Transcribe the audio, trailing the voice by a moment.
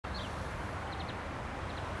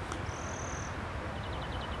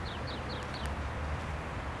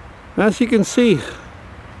As you can see,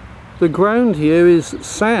 the ground here is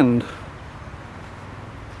sand,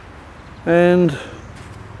 and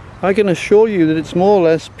I can assure you that it's more or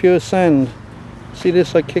less pure sand. See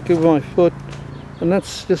this, I kick with my foot, and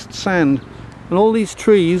that's just sand. And all these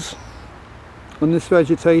trees and this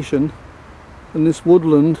vegetation and this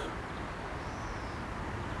woodland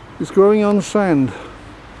is growing on sand.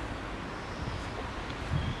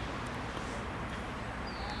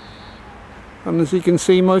 And as you can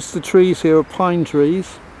see, most of the trees here are pine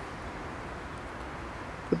trees,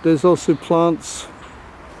 but there's also plants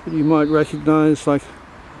that you might recognize, like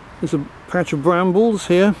there's a patch of brambles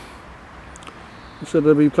here, so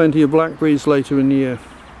there'll be plenty of blackberries later in the year.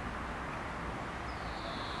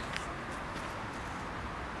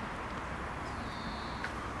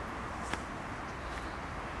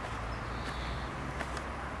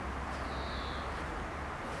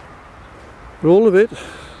 But all of it,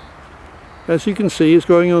 as you can see, is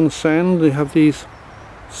growing on sand. They have these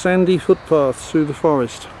sandy footpaths through the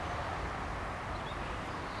forest.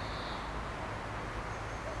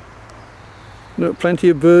 There are plenty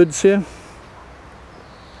of birds here.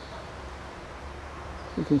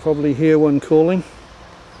 You can probably hear one calling.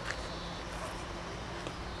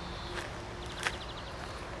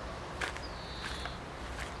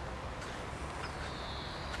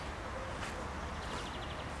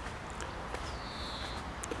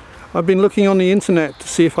 I've been looking on the internet to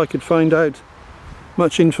see if I could find out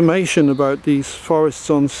much information about these forests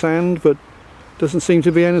on sand, but doesn't seem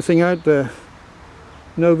to be anything out there.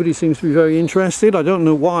 Nobody seems to be very interested. I don't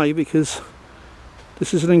know why, because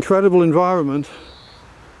this is an incredible environment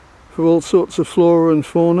for all sorts of flora and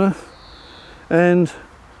fauna. And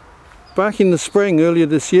back in the spring, earlier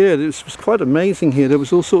this year, it was quite amazing here. There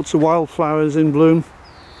was all sorts of wildflowers in bloom,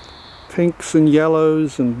 pinks and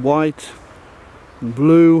yellows and white and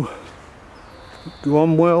blue,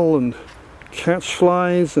 Gromwell and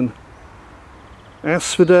catchflies and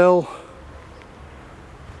asphodel.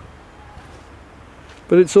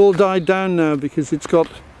 But it's all died down now because it's got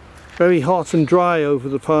very hot and dry over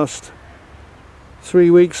the past 3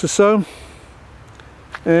 weeks or so,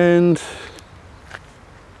 and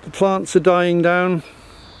the plants are dying down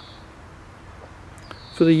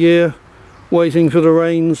for the year, waiting for the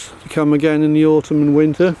rains to come again in the autumn and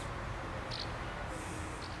winter.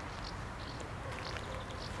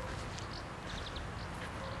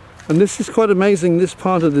 And this is quite amazing, this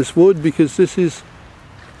part of this wood, because this is,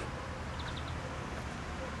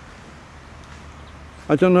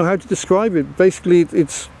 I don't know how to describe it. Basically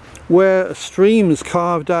it's where a stream is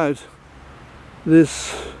carved out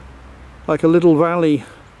this, like a little valley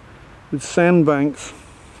with sandbanks.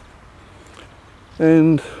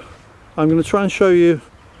 And I'm going to try and show you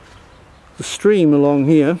the stream along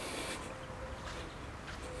here,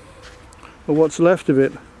 or what's left of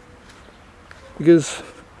it, because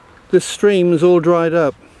this stream is all dried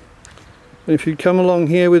up. And if you'd come along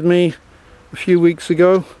here with me a few weeks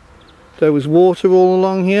ago, there was water all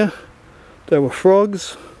along here. There were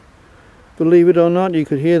frogs. Believe it or not, you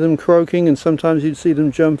could hear them croaking, and sometimes you'd see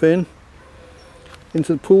them jump into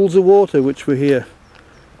the pools of water which were here.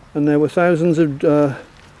 And there were thousands of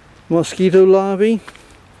mosquito larvae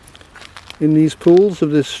in these pools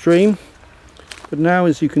of this stream. But now,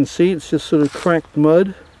 as you can see, it's just sort of cracked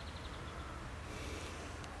mud.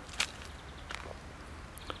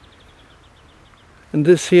 And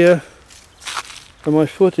this here, where my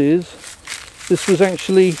foot is, this was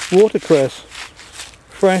actually watercress.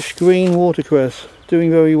 Fresh green watercress, doing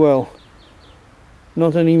very well.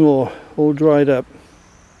 Not anymore, all dried up.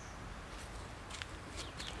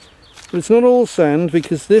 But it's not all sand,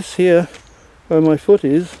 because this here, where my foot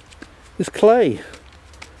is clay.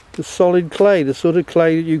 The solid clay, the sort of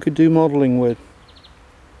clay that you could do modelling with.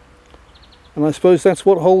 And I suppose that's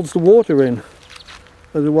what holds the water in.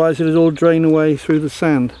 Otherwise it would all drain away through the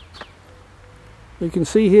sand. You can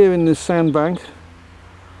see here in this sandbank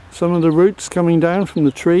some of the roots coming down from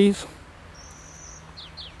the trees.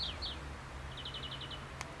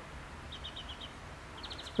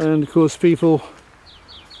 And of course people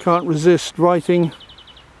can't resist writing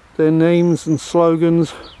their names and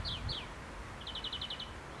slogans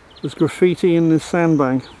as graffiti in this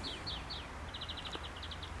sandbank.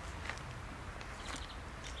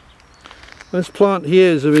 This plant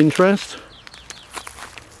here is of interest.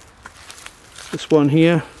 This one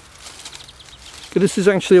here. This is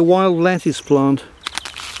actually a wild lettuce plant,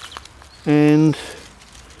 and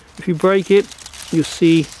if you break it, you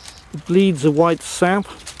see it bleeds a white sap,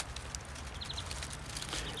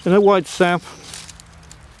 and that white sap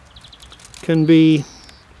can be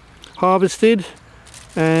harvested,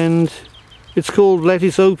 and it's called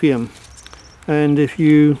lettuce opium. And if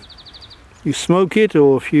you you smoke it,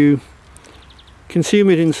 or if you consume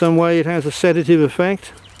it in some way, it has a sedative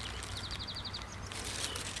effect,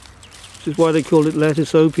 which is why they call it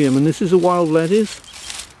lettuce opium. And this is a wild lettuce.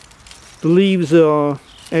 The leaves are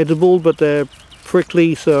edible, but they're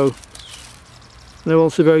prickly, so they're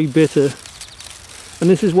also very bitter. And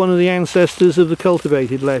this is one of the ancestors of the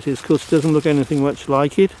cultivated lettuce. Of course, it doesn't look anything much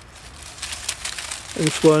like it.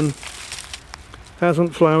 This one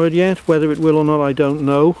hasn't flowered yet. Whether it will or not, I don't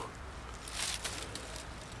know,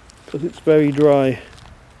 because it's very dry.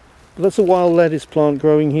 But that's a wild lettuce plant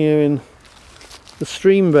growing here in the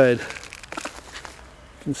stream bed.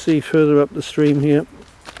 You can see further up the stream here.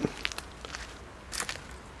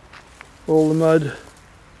 All the mud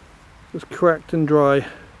was cracked and dry.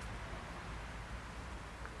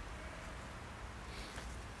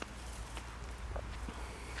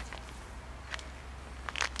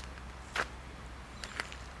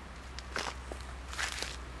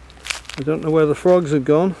 I don't know where the frogs have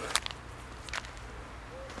gone.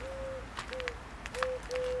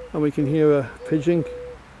 And we can hear a pigeon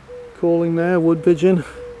calling there, wood pigeon.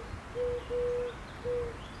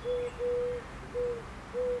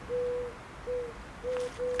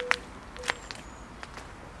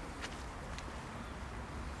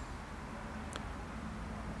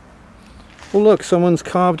 Well, look, someone's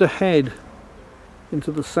carved a head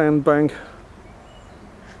into the sandbank.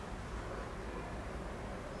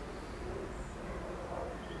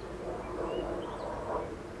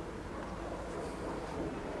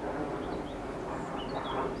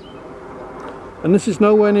 And this is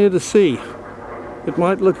nowhere near the sea. It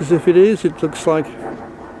might look as if it is. It looks like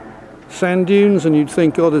sand dunes, and you'd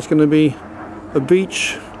think, oh, there's going to be a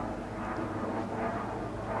beach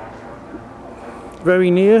very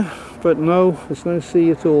near, but no, there's no sea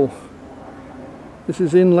at all. This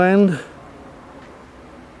is inland,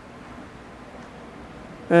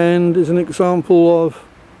 and is an example of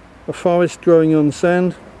a forest growing on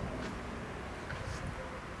sand.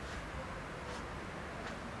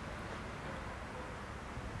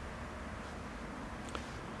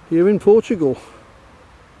 Here in Portugal.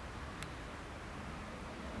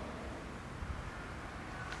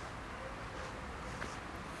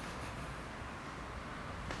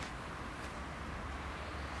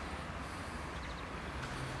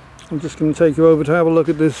 I'm just going to take you over to have a look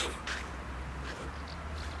at this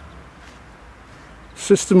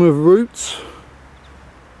system of roots.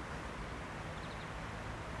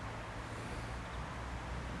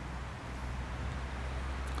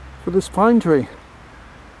 For this pine tree,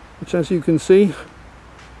 which, as you can see,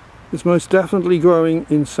 is most definitely growing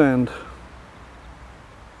in sand.